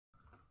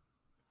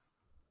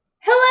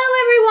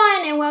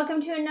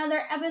welcome to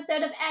another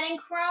episode of Adding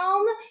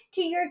Chrome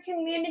to your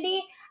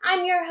community.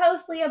 I'm your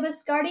host, Leah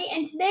Biscardi,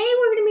 and today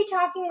we're going to be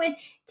talking with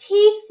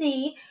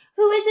Teecee,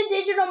 who is a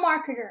digital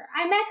marketer.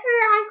 I met her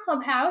on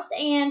Clubhouse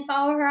and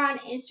follow her on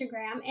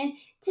Instagram, and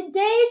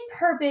today's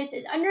purpose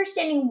is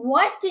understanding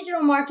what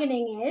digital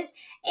marketing is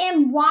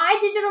and why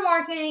digital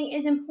marketing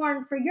is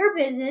important for your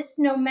business,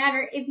 no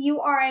matter if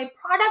you are a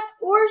product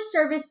or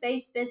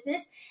service-based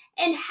business,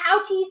 and how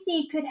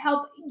Teecee could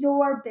help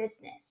your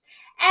business.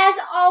 As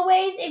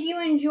always, if you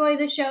enjoy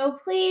the show,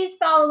 please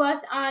follow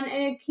us on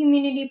a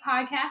community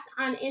podcast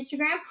on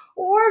Instagram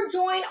or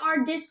join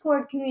our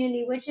Discord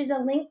community, which is a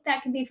link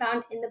that can be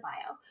found in the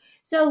bio.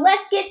 So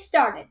let's get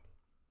started.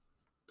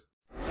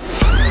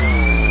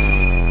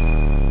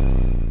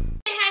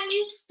 Have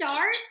you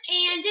start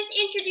and just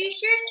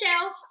introduce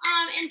yourself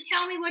and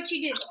tell me what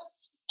you do.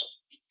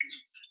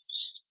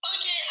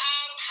 Okay,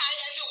 hi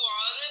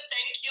everyone.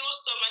 Thank you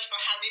so much for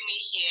having me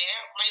here.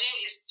 My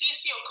name is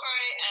Teecee,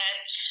 and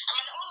I'm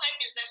an online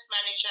business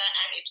manager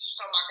and a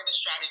digital marketing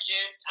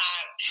strategist.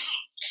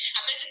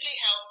 I basically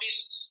help these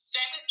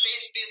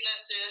service-based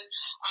businesses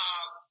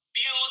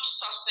build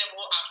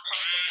sustainable and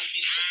profitable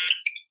businesses.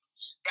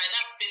 Right,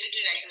 that's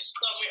basically like the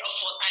summary of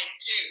what I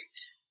do.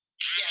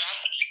 Yeah,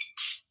 that's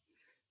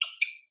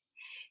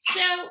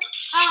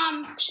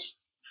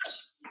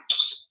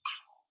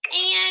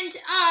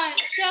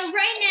So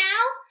right now,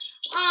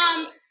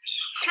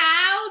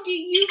 how do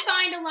you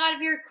find a lot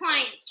of your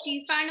clients? Do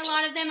you find a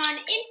lot of them on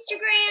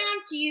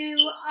Instagram? Do you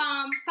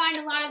find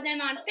a lot of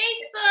them on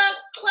Facebook,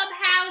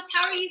 Clubhouse?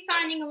 How are you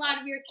finding a lot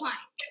of your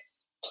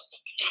clients?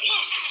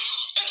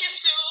 Okay,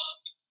 so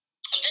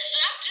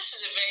this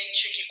is a very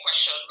tricky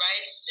question,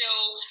 right? So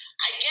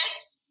I get,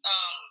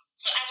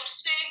 so I would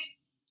say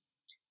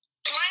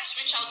clients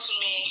reach out to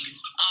me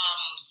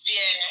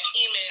via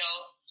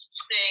email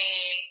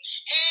saying,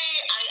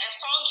 hey, I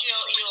found your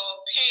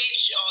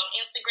page on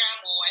Instagram,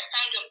 or I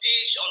found your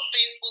page on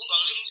Facebook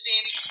or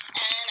LinkedIn,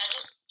 and I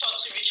just thought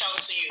to reach out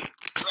to you,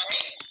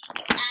 right?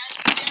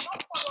 And they're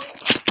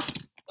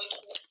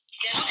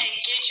not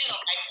engaging on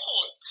my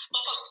post,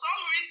 but for some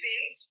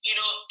reason,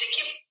 they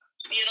keep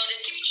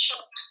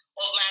track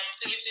of my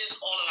activities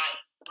online,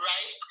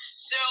 right?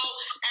 So,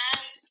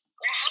 and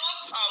I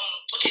have, so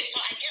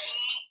I get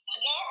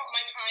more of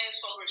my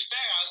clients from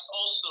referrals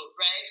also,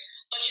 right?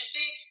 But you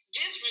see,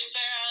 these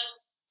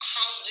referrals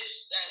have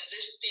this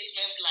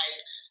statements like,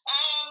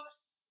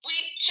 we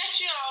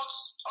checked you out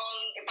on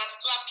a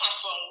particular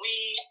platform.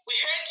 We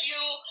heard you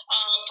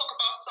talk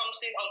about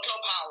something on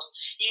Clubhouse,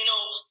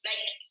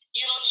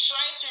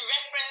 trying to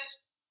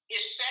reference a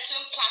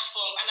certain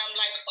platform, and I'm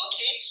like,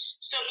 okay,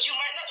 so they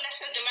might not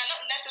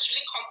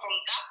necessarily come from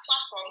that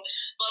platform,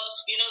 but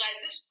like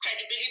this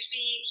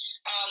credibility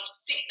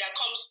stick that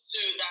comes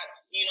to that,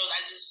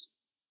 that is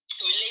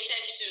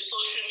related to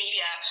social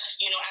media,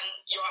 and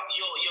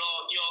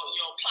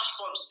your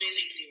platforms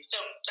basically. So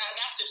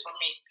that's it for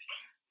me.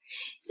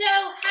 So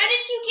how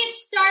did you get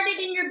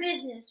started in your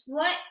business?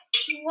 What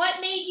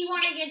made you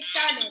want to get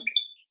started?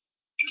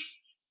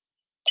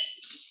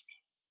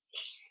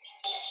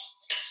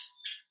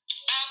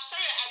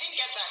 Sorry, I didn't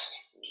get that.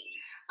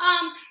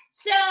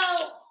 So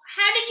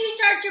how did you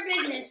start your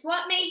business?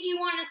 What made you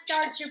want to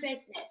start your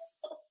business?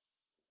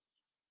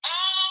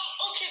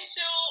 Okay,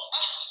 so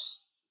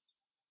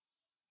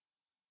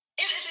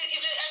it's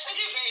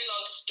actually a very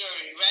long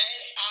story, right?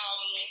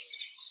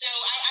 So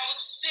I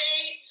would say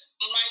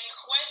my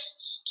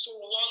quest to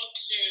want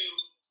to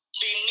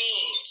be me,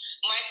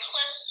 my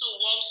quest to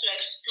want to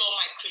explore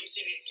my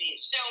creativity.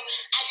 So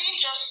I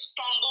didn't just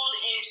stumble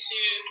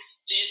into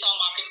digital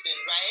marketing,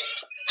 right?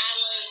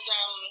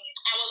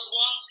 I was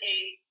once a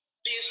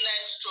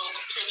business stroke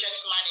project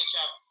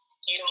manager,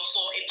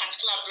 for a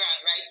particular brand,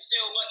 right? So,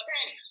 but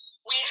then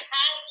we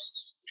had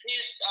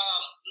this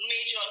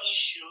major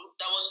issue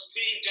that was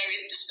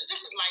really this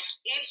is like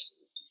 7,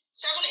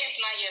 8,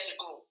 9 years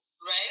ago,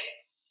 right?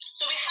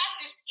 So we had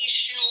this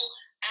issue,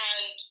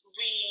 and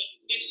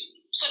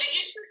so the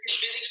issue is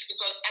basically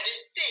because at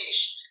this stage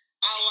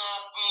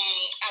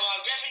our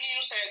revenue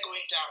started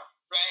going down,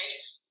 right?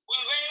 We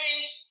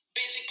weren't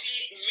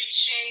basically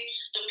reaching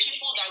the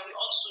people that we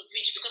ought to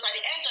reach, because at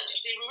the end of the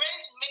day we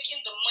weren't making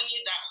the money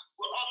that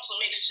we ought to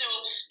make. So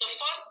the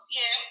first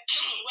year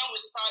when we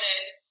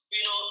started,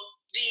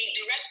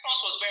 the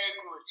response was very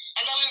good,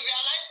 and then we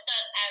realized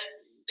that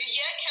as the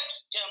year kept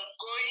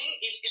going,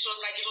 it was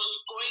like it was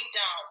going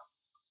down.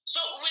 So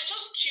we're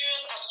just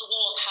curious as to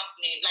what was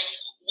happening, like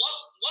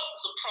what's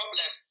the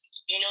problem,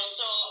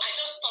 So I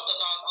just thought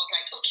about, I was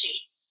like, okay,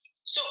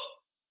 so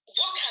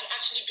what can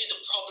actually be the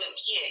problem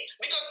here?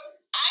 Because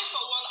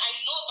for one, I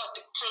know that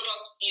the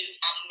product is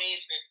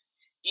amazing.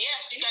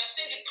 Yes, you can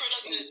say the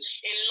product is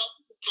a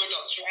lovely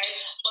product, right?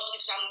 But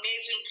it's an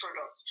amazing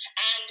product,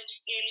 and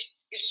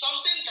it's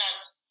something that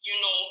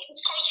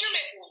it's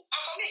consumable.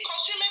 And for me,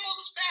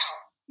 consumables sell.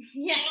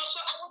 Yeah. So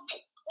I was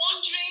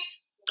wondering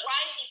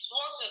why it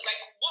wasn't,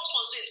 like, what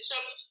was it? So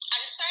I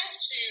decided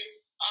to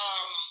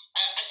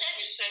I started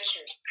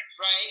researching,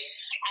 right?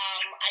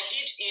 I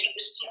did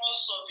a small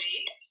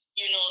survey,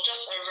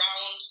 just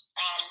around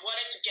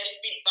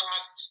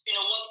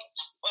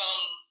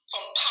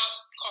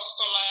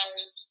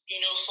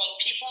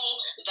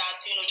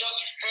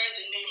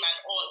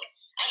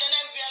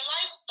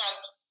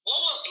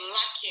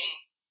lacking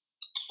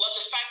was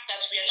the fact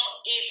that we are not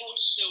able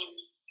to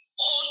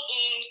hone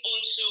in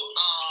into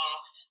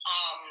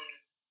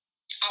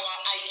our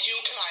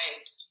ideal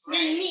clients,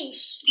 right?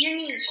 Your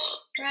niche,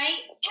 right?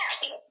 Yeah,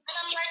 and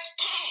I'm like,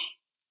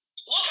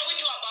 what can we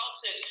do about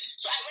it?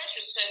 So I went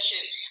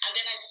researching, and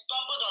then I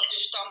stumbled on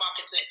digital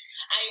marketing.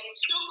 I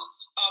took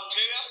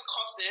various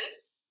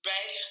courses,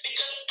 right?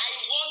 Because I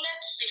wanted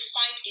to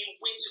find a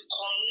way to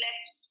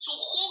connect to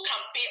who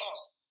can pay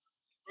us,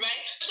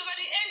 right? Because at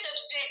the end of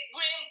the day,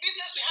 we're in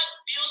business, we have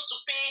bills to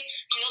pay,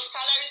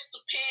 salaries to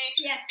pay.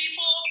 Yes.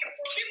 People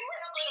are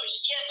not going to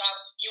hear that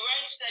you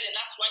weren't selling,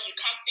 that's why you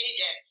can't pay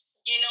them,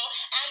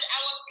 And I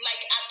was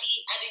like at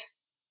the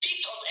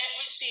peak of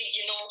everything,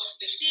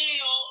 the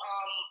CEO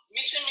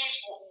meetings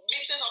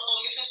upon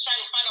meetings trying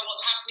to find out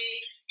what's happening,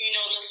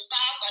 the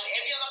staff and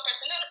every other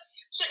person.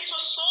 So it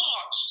was so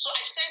much. So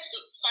I decided to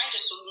find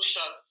a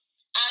solution.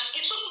 And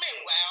it took me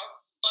a while,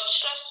 but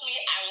trust me,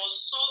 I was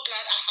so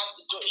glad I had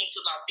to go into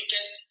that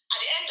because at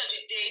the end of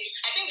the day,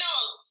 I think that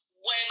was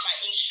when my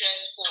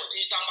interest for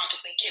digital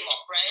marketing came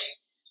up, right?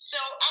 So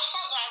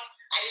after that,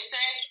 I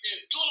decided to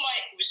do my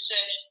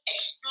research,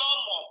 explore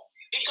more,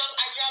 because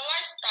I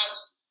realized that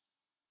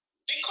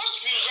because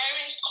we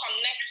weren't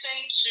connecting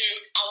to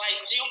our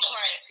ideal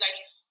clients, like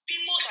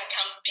people that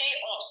can pay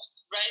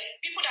us, right?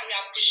 People that we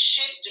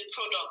appreciate the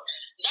product.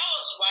 That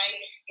was why,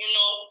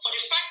 for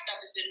the fact that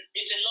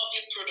it's a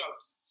lovely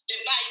product, they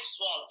buy it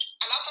once,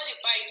 and after they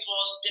buy it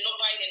once, they don't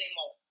buy it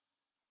anymore,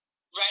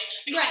 right?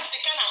 Because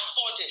they can't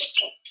afford it.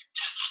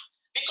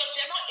 Because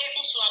they're not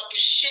able to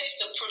appreciate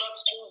the product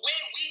the way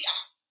we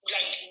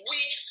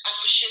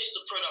appreciate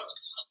the product.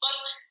 But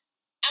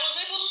I was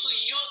able to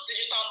use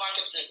digital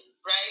marketing,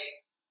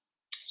 right?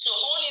 So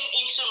honing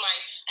into my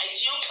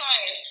ideal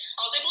clients,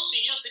 I was able to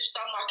use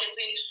digital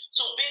marketing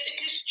to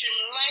basically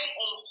streamline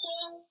on who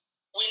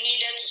we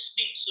needed to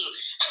speak to.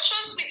 And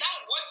trust me, that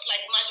works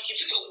like magic. It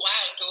took a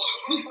while though.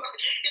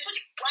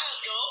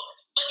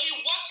 But it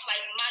works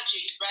like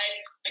magic,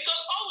 right? Because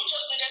all we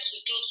just needed to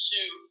do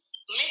to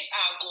meet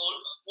our goal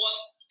was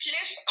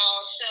place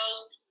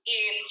ourselves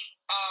in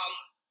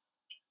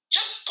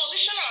just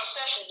position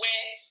ourselves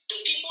where the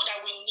people that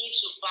we need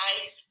to buy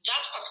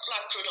that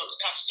particular product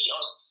can see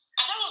us.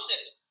 And that was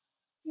it.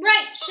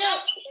 Right. So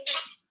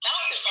that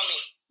was it for me.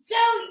 So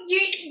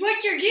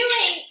what you're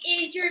doing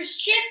is you're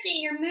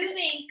shifting, you're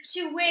moving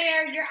to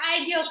where your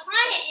ideal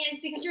client is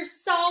because you're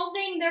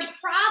solving their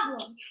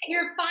problem.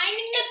 You're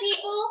finding the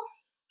people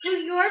who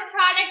your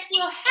product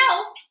will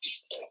help,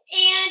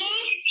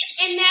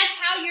 and that's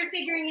how you're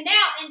figuring it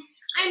out. And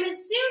I'm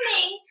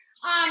assuming,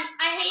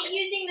 I hate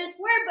using this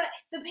word, but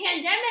the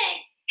pandemic,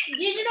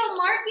 digital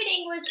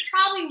marketing was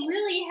probably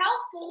really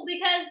helpful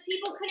because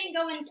people couldn't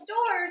go in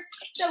stores,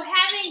 so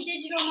having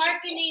digital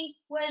marketing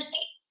was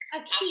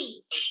a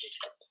key.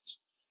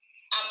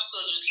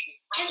 Absolutely.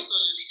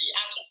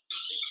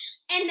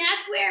 And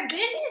that's where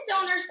business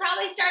owners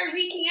probably started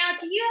reaching out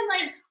to you and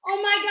like, oh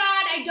my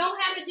God, I don't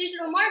have a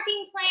digital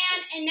marketing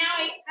plan, and now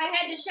I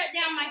had to shut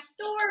down my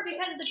store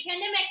because of the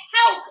pandemic.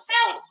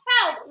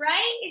 Help,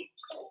 right?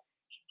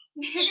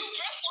 You brought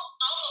that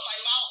out of my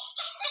mouth.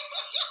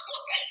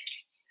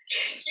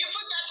 You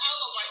put that out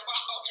of my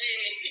mouth,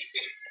 really.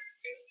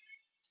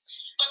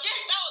 But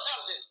yes, that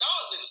was it.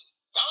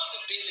 That was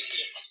it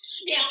basically.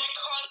 Yeah.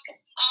 Because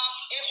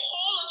a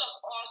whole lot of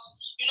us,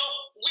 we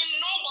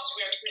know what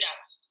we are good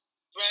at,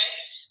 right?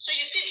 So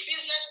you see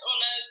business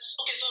owners,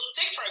 okay, so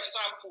take for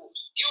example,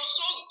 you're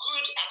so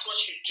good at what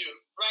you do,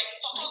 right?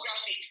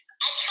 Photography.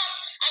 I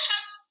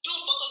can't do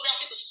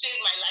photography to save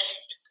my life.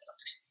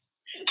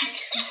 I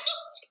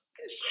can't.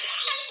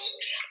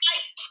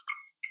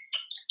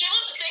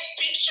 Even to take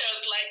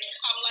pictures,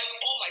 I'm like,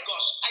 oh my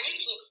gosh, I need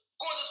to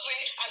go this way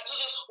and do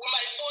this with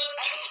my phone.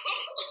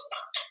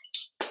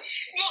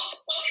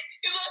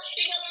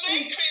 It can be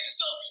very crazy.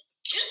 So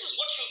this is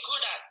what you're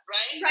good at,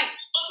 right? Right.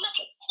 But now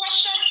the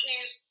question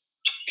is,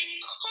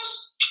 because,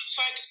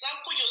 for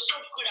example, you're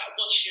so good at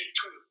what you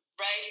do,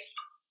 right?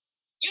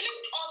 You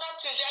need other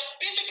things. There are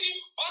basically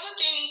other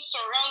things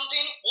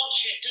surrounding what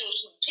you do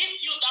to give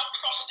you that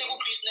profitable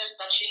business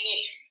that you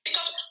need.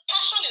 Because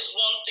passion is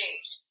one thing,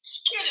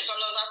 skill is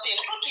another thing.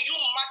 How do you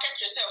market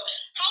yourself?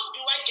 How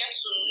do I get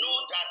to know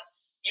that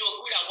you're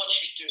good at what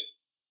you do?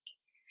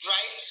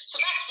 Right?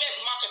 So that's where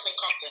marketing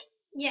comes in.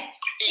 Yes,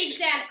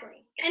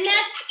 exactly. And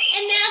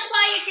that's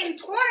why it's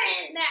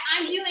important that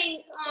I'm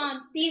doing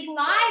these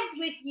lives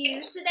with you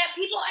so that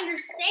people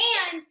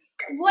understand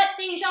what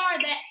things are,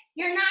 that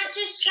you're not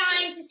just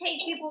trying to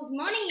take people's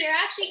money, you're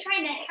actually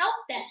trying to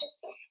help them.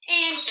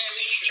 And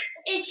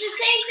it's the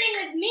same thing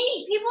with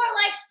me. People are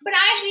like, but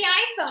I have the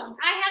iPhone.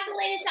 I have the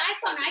latest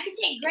iPhone. I can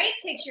take great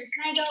pictures.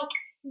 And I go,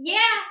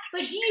 yeah,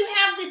 but do you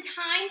have the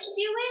time to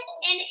do it?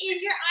 And is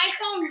your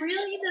iPhone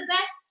really the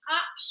best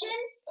option?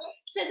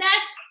 So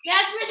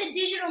that's where the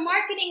digital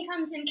marketing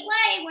comes in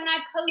play. When I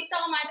post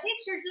all my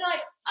pictures, they're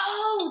like,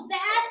 oh,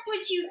 that's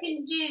what you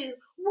can do.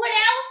 What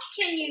else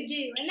can you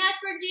do? And that's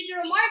where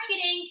digital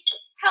marketing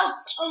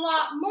helps a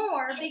lot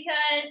more,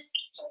 because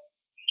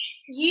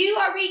you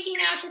are reaching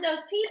out to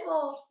those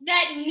people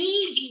that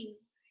need you.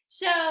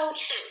 So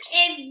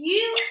if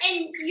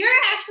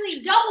you're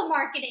actually double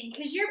marketing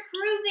because you're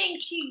proving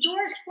to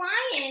your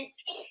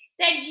clients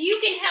that you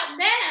can help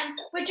them,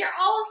 but you're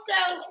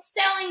also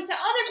selling to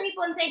other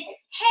people and saying,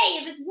 hey,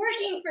 if it's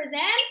working for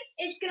them,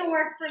 it's going to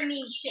work for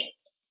me too.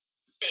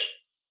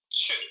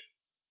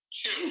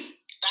 True.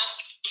 That's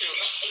true.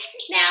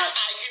 Now,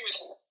 I agree with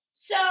you.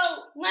 So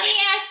let me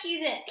ask you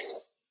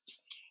this.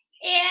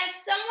 If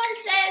someone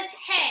says,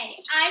 hey,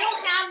 I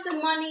don't have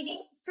the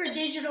money for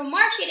digital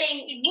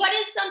marketing, what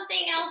is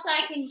something else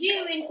I can do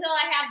until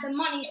I have the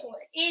money for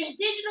it? Is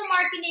digital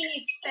marketing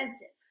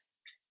expensive?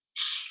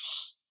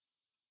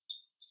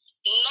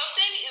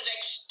 Nothing is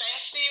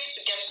expensive to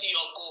get to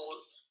your goal.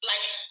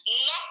 Like,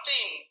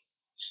 nothing.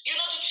 You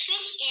know, the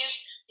truth is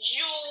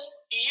you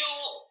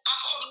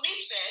are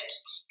committed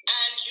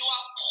and you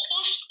are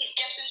pushed to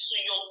getting to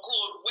your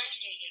goal when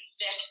you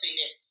invest in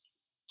it,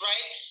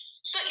 right?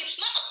 So it's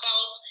not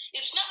about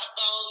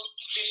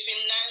the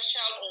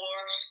financial or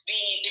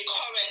the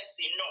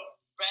currency, no,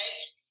 right?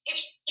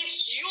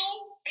 It's you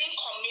being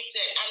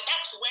committed, and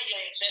that's where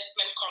your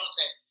investment comes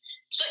in.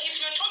 So if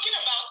you're talking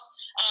about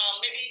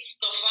maybe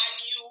the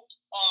value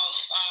of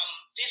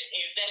this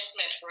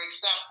investment, for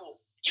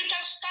example, you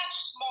can start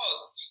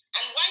small.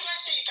 And why do I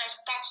say you can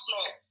start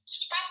small?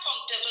 Start from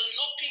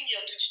developing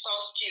your digital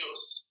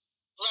skills,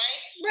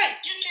 right? Right.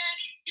 You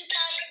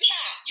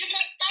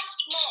can start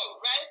small,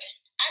 right?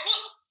 I want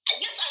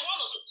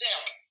to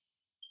sell,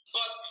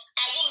 but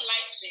I won't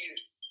lie to you,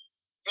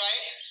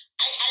 right?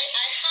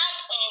 I had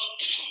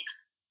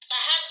I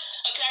had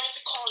a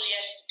clarity call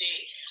yesterday,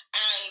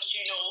 and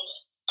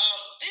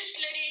this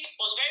lady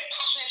was very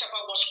passionate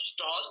about what she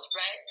does,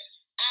 right?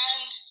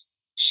 And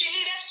she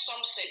needed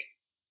something.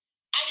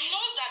 I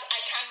know that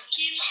I can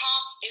give her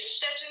a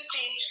certain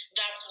thing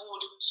that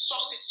would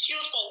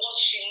substitute for what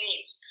she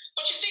needs.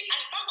 But you see, at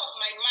the back of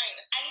my mind,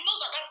 I know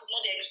that is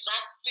not the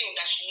exact thing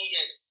that she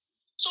needed.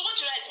 So what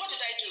did I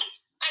do?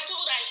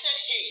 I said,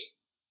 hey,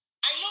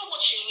 I know what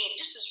you need.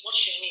 This is what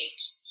you need.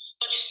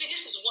 But you see,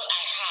 this is what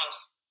I have,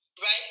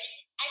 right?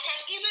 I can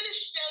easily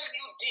sell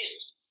you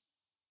this,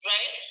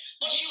 right?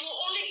 But you will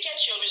only get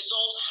your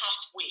results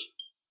halfway.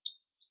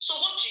 So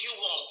what do you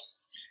want?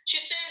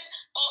 She says,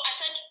 I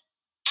said,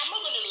 I'm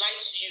not going to lie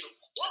to you.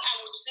 What I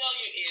would tell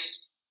you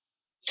is,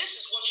 this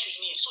is what you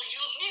need. So you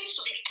need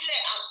to be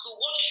clear as to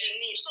what you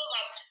need so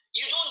that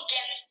you don't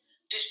get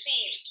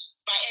deceived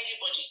by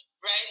anybody,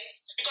 right?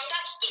 Because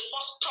that's the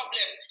first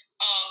problem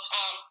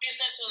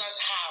business owners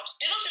have.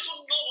 They don't even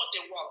know what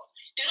they want.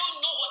 They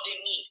don't know what they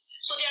need.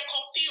 So they are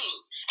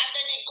confused. And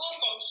then they go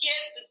from here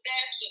to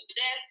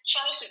there,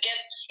 trying to get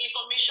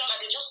information, and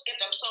they just get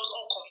themselves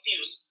all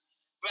confused,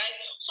 right?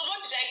 So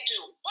what did I do?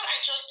 What I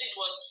just did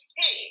was,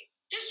 hey,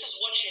 this is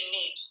what you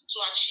need to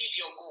achieve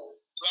your goal,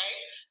 right?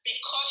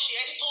 Because she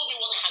already told me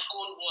what her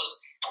goal was.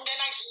 And then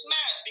I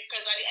smiled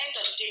because at the end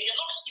of the day,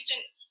 you're not hitting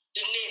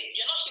the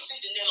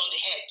nail on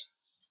the head.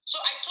 So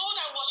I told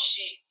her what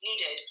she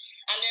needed.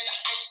 And then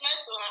I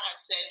smiled to her and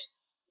said,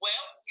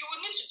 well, you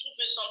will need to give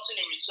me something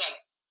in return.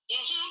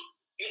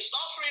 It's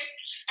not free.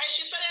 And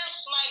she started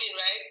smiling,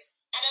 right?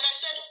 And then I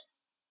said,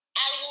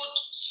 I would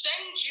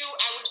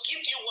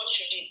give you what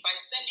you need by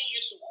sending you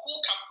to who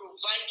can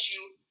provide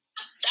you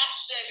that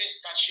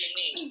service that you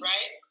need,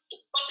 right?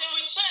 But in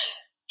return,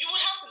 you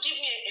will have to give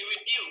me a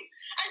review.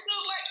 And she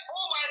was like,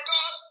 oh my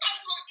God, that's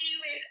so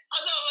easy.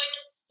 And I'm like,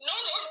 no.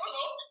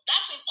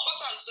 That's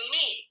important to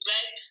me,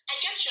 right? I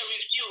get your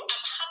review.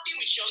 I'm happy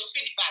with your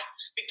feedback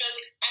because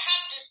I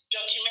have this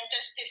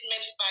documented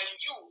statement by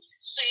you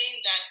saying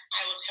that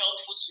I was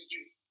helpful to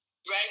you,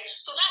 right?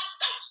 So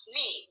that's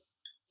me.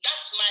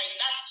 That's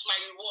my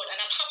reward, and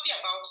I'm happy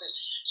about it.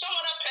 Some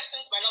other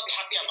persons might not be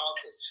happy about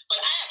it, but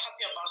I am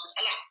happy about it,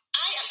 and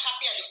I am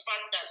happy at the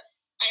fact that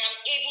I am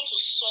able to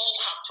solve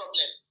her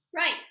problem.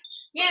 Right.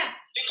 Yeah.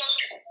 Because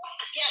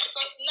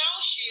now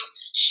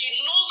she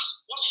knows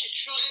what she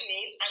truly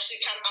needs, and she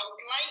can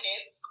outline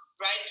it,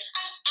 right?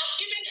 And I've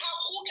given her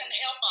who can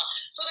help her,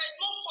 so there's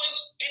no point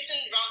beating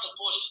around the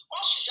bush.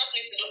 All she just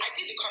needs to do, I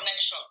did the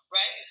connection,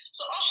 right?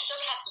 So all she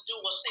just had to do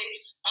was say,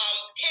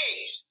 hey,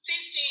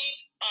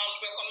 Teecee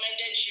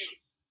recommended you,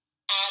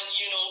 and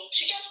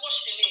she gets what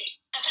she needs,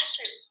 and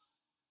that's it.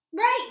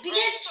 Right,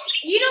 because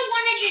you don't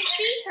want to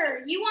deceive her.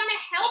 You want to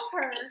help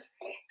her.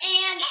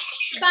 And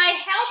by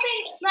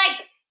helping,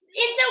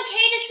 it's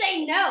okay to say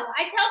no.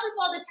 I tell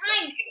people all the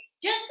time,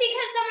 just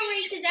because someone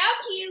reaches out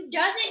to you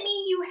doesn't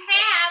mean you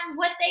have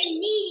what they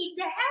need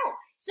to help.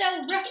 So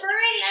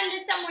referring them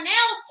to someone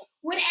else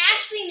would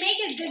actually make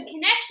a good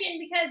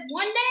connection because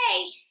one day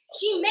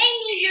she may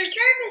need your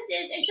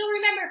services and she'll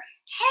remember,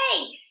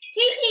 hey,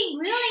 Teecee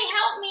really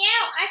helped me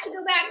out. I should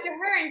go back to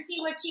her and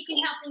see what she can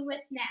help me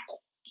with now.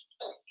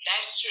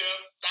 That's true.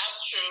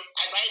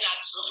 I write that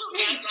too.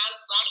 That's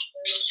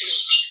very true.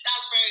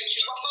 That's very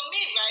true. But for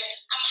me, right,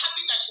 I'm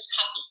happy that she's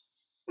happy.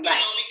 Right.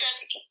 Because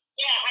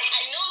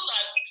I know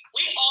that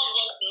we all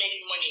want to make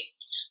money.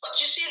 But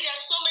you see, there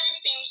are so many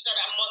things that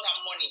are more than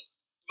money,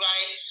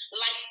 right?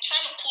 Like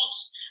trying to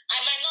I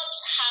might not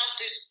have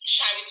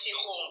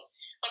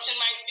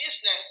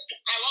business,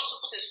 I want to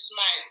put a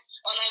smile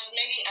on as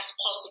many as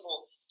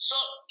possible. So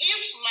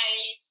if my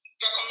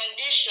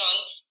recommendation,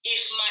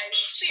 if my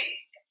tip,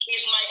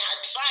 if my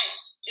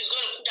advice is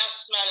going to put that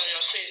smile on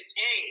your face,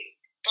 hey,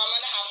 come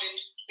and have it.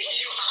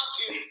 You have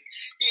it.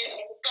 You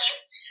know, so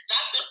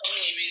that's it for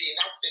me, really.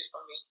 That's it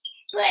for me.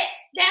 But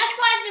that's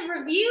why the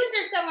reviews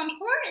are so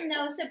important,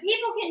 though, so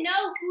people can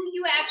know who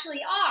you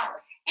actually are.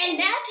 And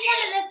that's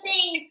one of the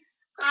things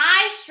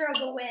I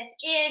struggle with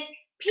is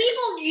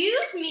people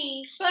use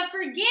me but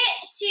forget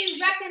to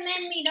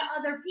recommend me to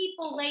other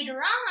people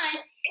later on.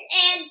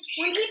 And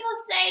when people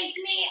say to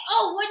me,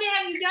 oh, what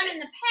have you done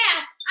in the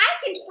past? I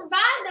can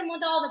provide them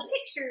with all the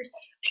pictures.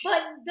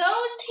 But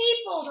those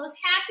people, those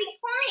happy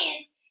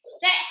clients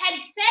that had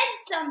said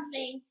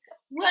something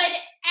would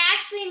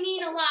actually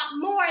mean a lot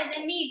more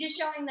than me just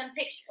showing them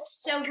pictures.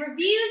 So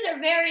reviews are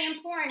very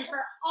important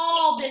for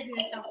all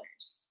business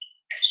owners.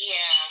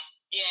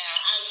 Yeah,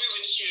 I agree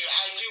with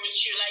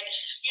you. Like,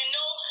 you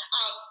know,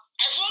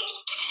 I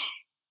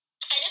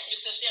need to be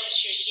sincere with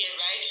you here,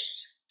 right?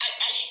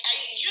 I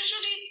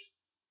usually,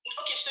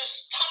 okay, so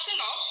starting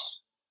off,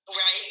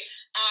 right,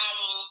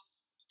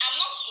 I'm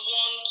not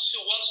one to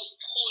want to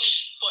push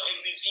for a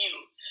review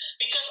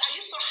because I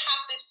used to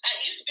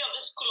be of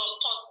this school of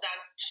thoughts that,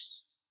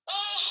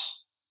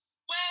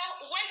 well,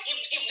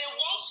 if they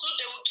want to,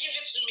 they will give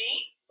it to me,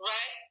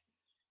 right?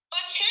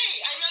 But hey,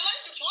 I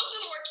realized it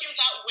wasn't working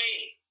that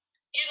way,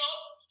 you know?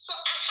 So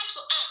I had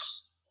to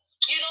ask.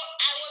 You know,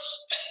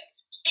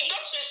 it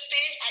got to a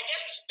stage, I get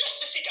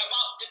specific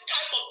about the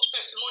type of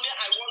testimonial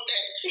I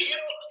wanted.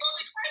 You know,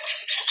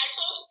 I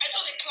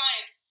told the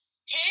client,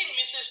 hey,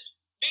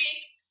 Mrs. B,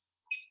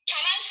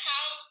 can I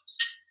have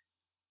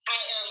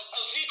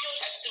a video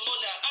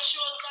testimonial? And she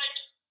was like,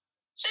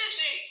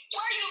 Teecee,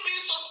 why are you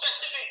being so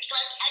specific?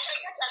 Like, I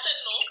said,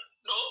 no.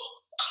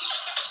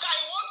 I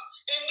want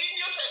a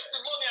video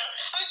testimonial.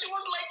 And she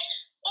was like,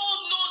 oh,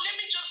 no, let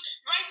me just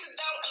write it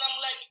down. And I'm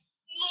like,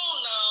 no,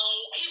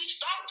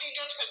 it's that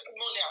video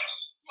testimonial.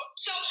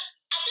 So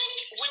I think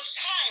with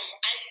time,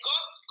 I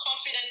got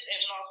confidence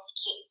enough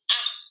to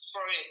ask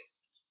for it,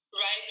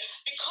 right?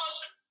 Because,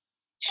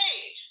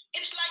 hey,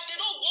 it's like they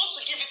don't want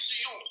to give it to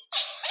you.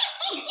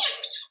 Like,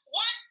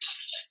 what?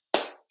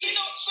 You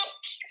know, so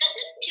I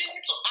think you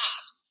need to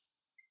ask.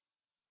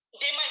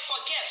 They might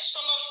forget.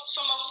 Some of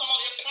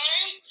your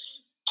clients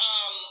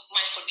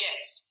might forget.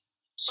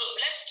 So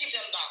let's give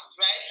them that,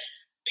 right?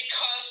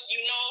 Because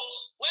you know,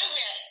 when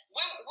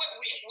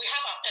we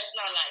have our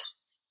personal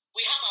lives,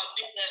 we have our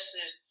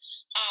businesses,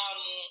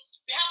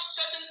 we have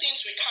certain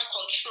things we can't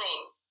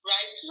control,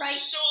 right?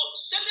 Right. So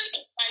certain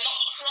things might not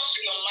cross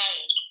your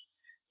mind,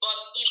 but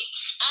it's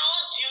our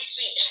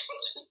duty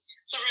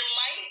to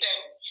remind them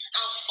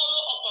and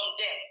follow up on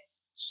them.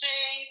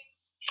 Say,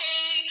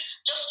 hey,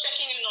 just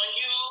checking in on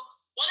you.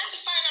 Wanted to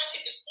find out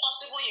if it's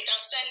possible you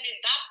can send me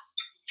that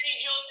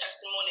video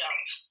testimonial,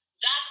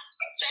 that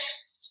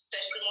text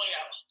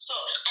testimonial. So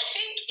I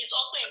think it's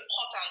also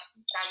important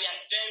that we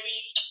are very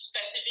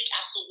specific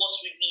as to what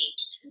we need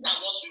and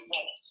what we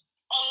want.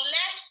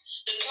 Unless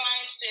the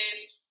client says,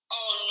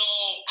 oh no,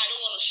 I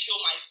don't want to show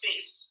my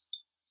face,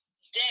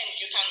 then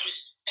you can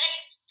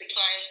respect the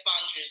client's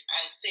boundaries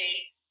and say,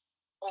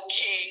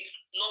 okay,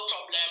 no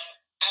problem,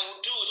 I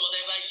will do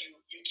whatever you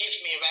give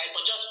me, right?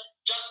 But just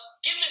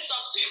give me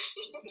something.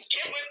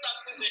 Give me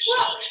something to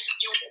show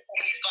you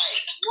satisfied.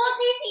 Well,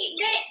 Teecee,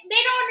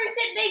 they don't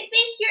understand. They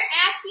think you're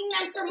asking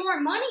them for more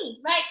money.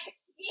 Like,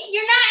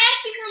 you're not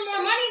asking for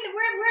more money.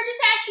 We're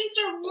just asking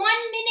for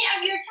 1 minute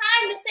of your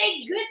time to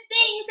say good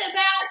things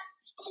about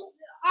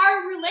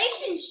our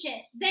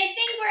relationship. They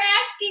think we're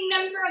asking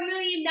them for $1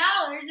 million,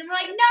 and we're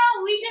like, no,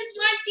 we just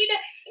want you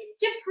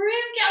to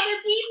prove to other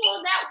people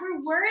that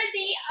we're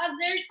worthy of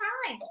their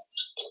time.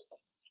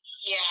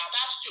 Yeah,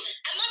 that's true.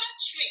 Another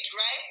trick,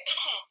 right?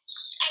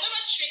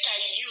 Another trick I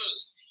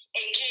use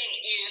again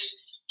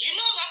is, you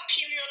know, that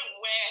period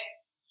where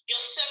your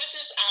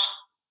services are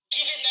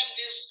giving them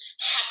this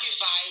happy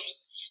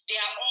vibes. They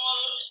are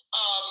all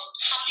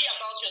happy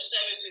about your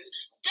services.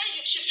 Then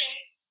you chip in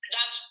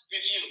that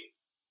review.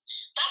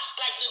 That's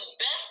like the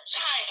best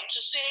time to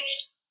say,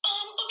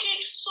 okay,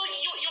 so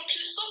you're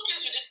so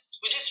pleased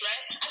with this,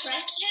 right? And you're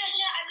like,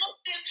 yeah, I love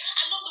this.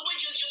 I love the way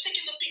you're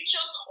taking the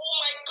pictures. Oh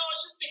my gosh,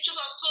 these pictures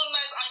are so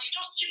nice. And you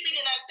just chip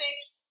in and say,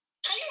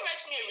 can you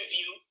write me a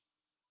review?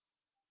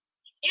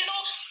 You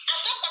know, at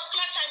that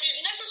particular time,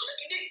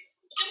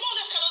 the more or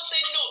less cannot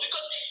say no,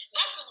 because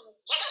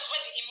that's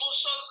where the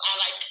emotions are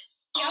like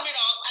coming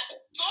out. And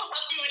so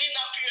happy within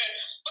that period.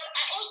 But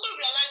I also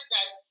realized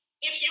that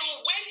if you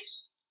wait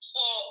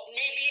for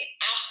maybe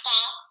after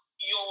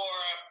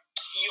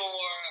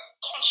your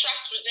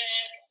contract with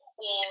them,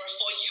 or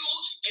for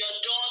you're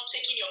done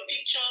taking your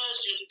pictures,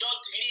 you're done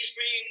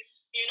delivering,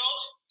 you know,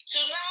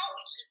 so now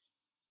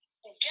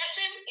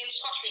getting in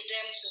touch with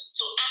them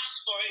to ask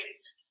for it,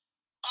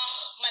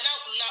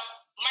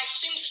 my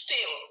seems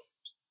stale,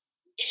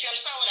 if you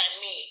understand what I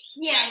mean.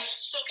 Yeah. Right?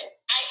 So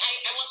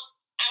I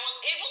was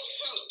able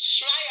to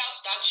try out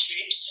that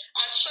trick,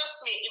 and trust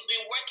me, it's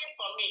been working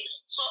for me.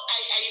 So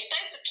I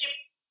intend to keep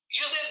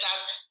using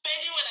that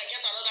pending when I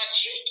get another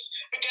chick,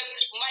 because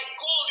my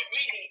goal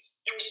really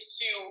is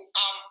to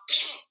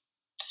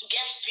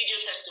get video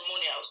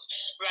testimonials,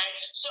 right?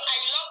 So I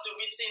love the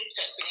written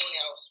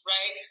testimonials,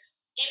 right?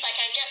 If I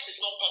can get it,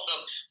 no problem.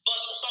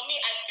 But for me,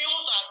 I feel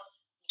that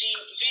the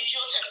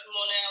video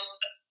testimonials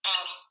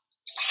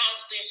has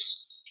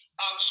this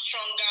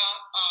stronger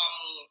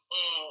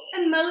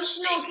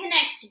emotional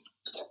connection.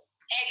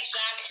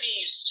 Exactly.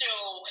 So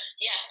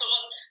yeah, so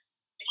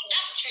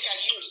that's the trick I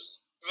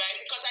use, right?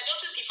 Because I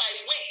notice if I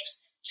wait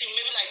till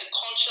maybe like the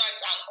contract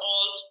and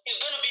all, it's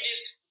going to be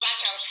this back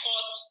and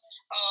forth.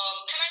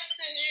 Can I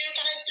send you?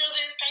 Can I do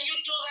this? Can you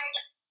do that?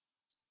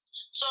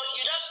 So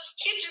you just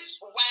hit it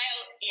while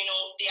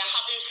they are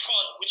having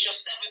fun with your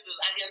services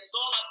and they're so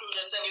happy with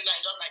the service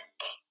and just like,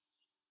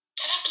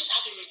 can I please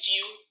have a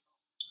review?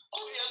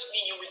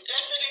 Obviously, you will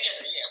definitely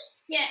get a yes.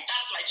 Yes.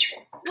 That's my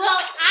trick. Well,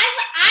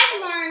 I've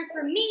learned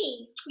for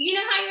me, you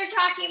know how you're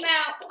talking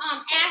about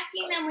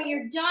asking them when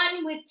you're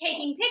done with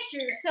taking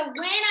pictures. So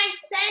when I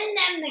send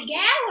them the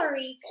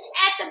gallery,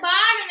 at the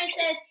bottom it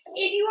says,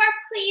 if you are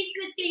pleased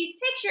with these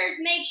pictures,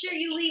 make sure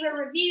you leave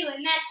a review. And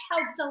that's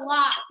helped a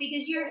lot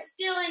because you're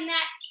still in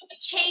that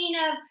chain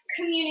of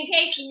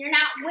communication. You're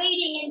not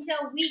waiting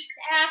until weeks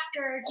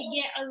after to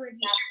get a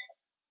review.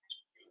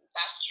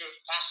 That's true.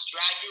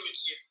 I agree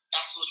with you.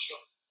 That's so true.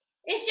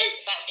 It's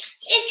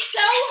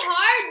so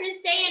hard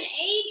this day and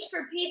age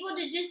for people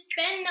to just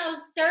spend those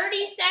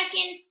 30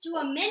 seconds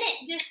to a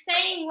minute just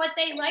saying what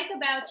they like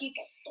about you.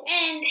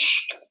 And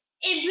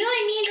it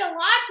really means a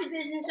lot to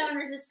business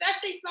owners,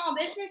 especially small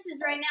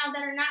businesses right now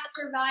that are not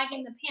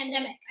surviving the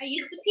pandemic. I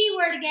use the P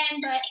word again,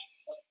 but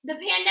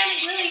the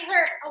pandemic really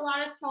hurt a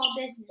lot of small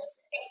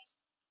businesses.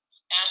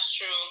 That's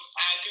true.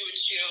 I agree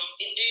with you.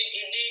 It did.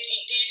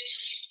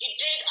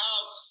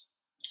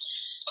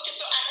 Okay,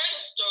 so I heard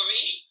a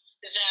story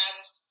that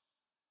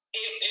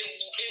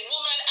a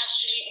woman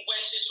actually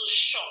went into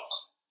shock.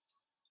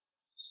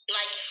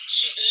 Like,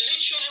 she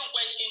literally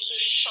went into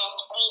shock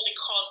all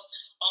because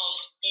of,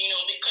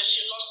 because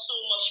she lost so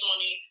much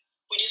money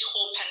with this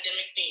whole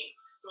pandemic thing,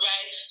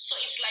 right? So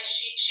it's like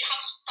she had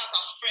to start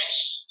afresh.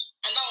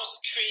 And that was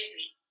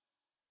crazy.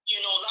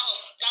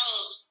 That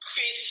was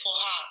crazy for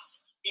her.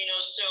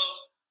 So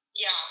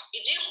yeah,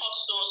 it did hurt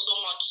so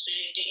much.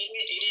 It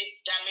did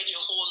damage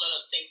a whole lot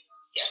of things.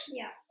 Yes.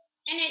 Yeah.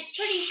 And it's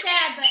pretty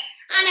sad, but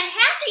on a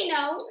happy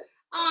note,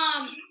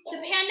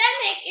 the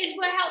pandemic is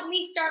what helped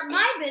me start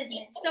my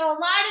business. So a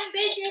lot of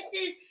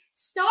businesses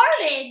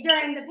started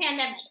during the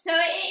pandemic. So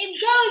it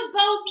goes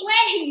both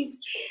ways,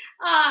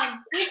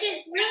 which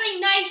is really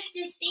nice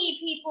to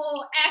see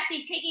people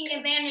actually taking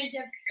advantage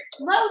of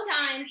low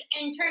times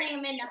and turning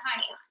them into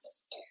high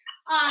times.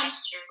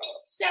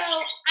 So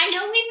I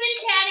know we've been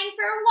chatting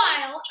for a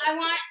while.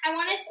 I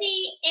want to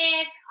see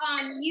if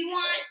you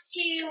want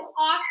to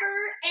offer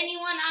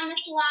anyone on this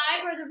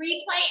live or the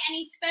replay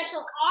any special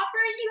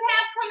offers you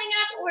have coming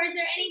up, or is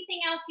there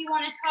anything else you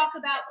want to talk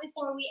about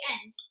before we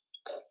end?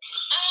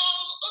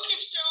 Okay,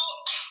 so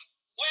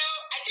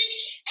I think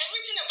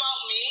everything about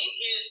me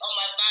is on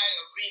my bio,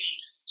 really.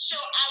 So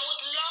I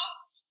would love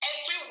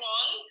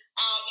everyone,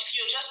 if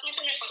you're just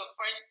meeting me for the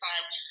first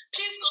time,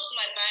 please go to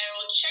my bio,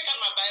 check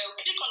out my bio,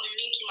 click on the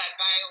link in my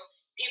bio.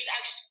 It's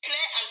as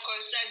clear and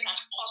concise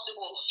as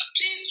possible.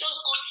 Please just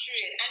go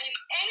through it. And if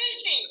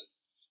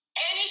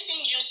anything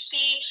you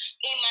see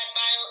in my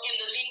bio, in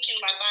the link in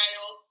my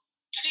bio,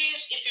 please,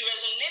 if it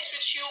resonates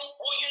with you,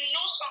 or you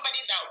know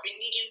somebody that will be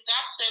needing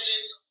that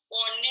service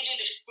or needing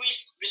the free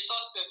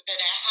resources that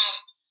I have,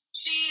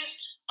 please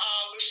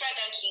refer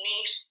them to me,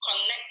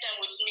 connect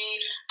them with me.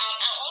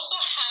 I also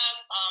have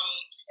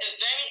a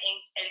very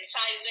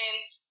enticing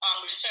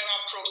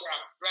referral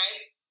program,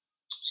 right?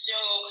 So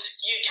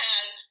you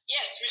can,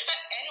 refer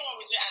anyone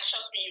with me, and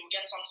trust me, you will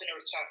get something in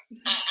return.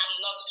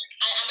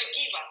 I'm a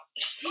giver.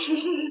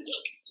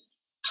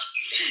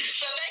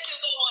 So thank you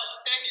so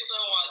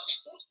much.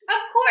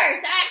 Of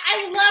course.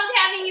 I loved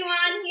having you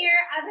on here.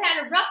 I've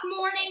had a rough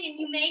morning and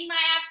you made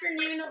my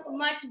afternoon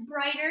much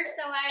brighter,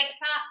 so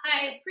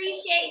I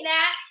appreciate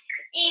that.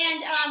 And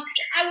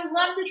I would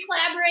love to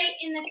collaborate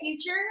in the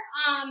future.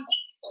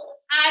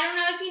 I don't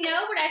know if you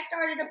know, but I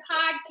started a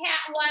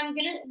podcast. Well, I'm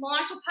going to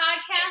launch a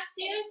podcast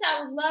soon, so I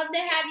would love to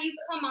have you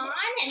come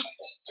on and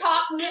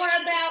talk more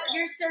about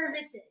your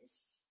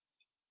services.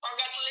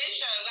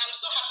 Congratulations. I'm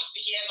so happy to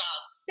hear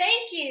that.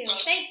 Thank you.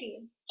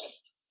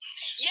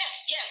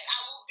 Yes,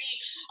 I'll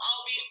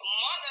be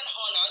more than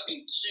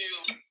honored to,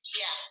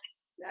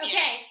 Okay.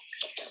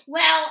 Yes.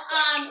 Well,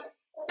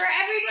 for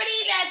everybody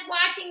that's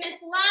watching this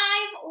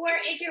live, or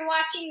if you're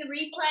watching the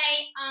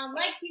replay,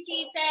 like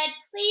Teecee said,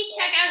 please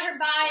check out her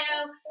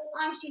bio.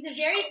 She's a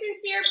very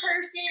sincere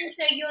person,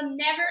 so you'll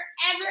never,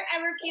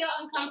 ever feel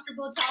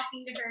uncomfortable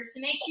talking to her. So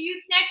make sure you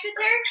connect with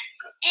her,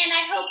 and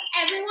I hope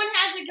everyone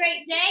has a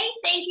great day.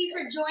 Thank you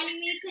for joining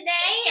me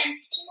today, and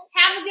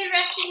have a good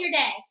rest of your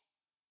day.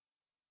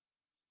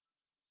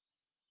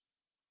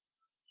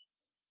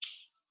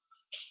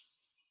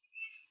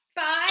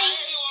 Bye. Bye,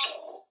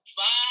 everyone.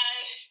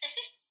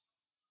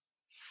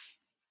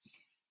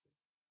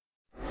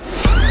 Bye.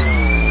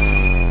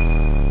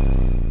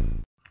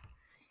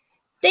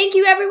 Thank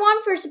you,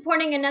 everyone, for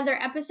supporting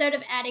another episode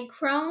of Adding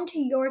Chrome to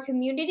your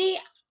community.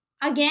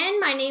 Again,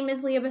 my name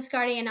is Leah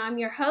Biscardi, and I'm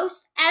your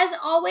host. As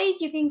always,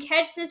 you can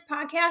catch this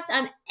podcast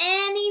on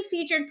any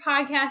featured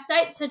podcast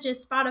site, such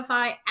as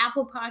Spotify,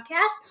 Apple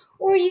Podcasts,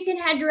 or you can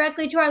head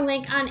directly to our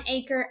link on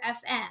Anchor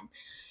FM.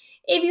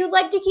 If you'd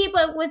like to keep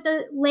up with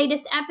the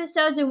latest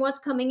episodes and what's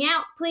coming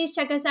out, please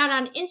check us out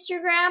on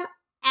Instagram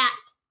at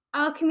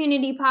A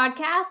Community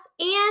Podcast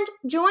and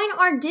join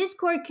our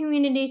Discord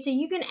community so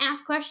you can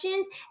ask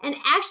questions and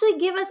actually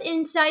give us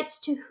insights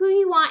to who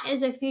you want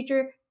as a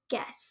future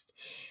guest.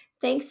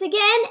 Thanks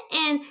again,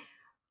 and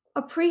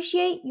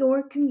appreciate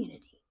your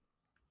community.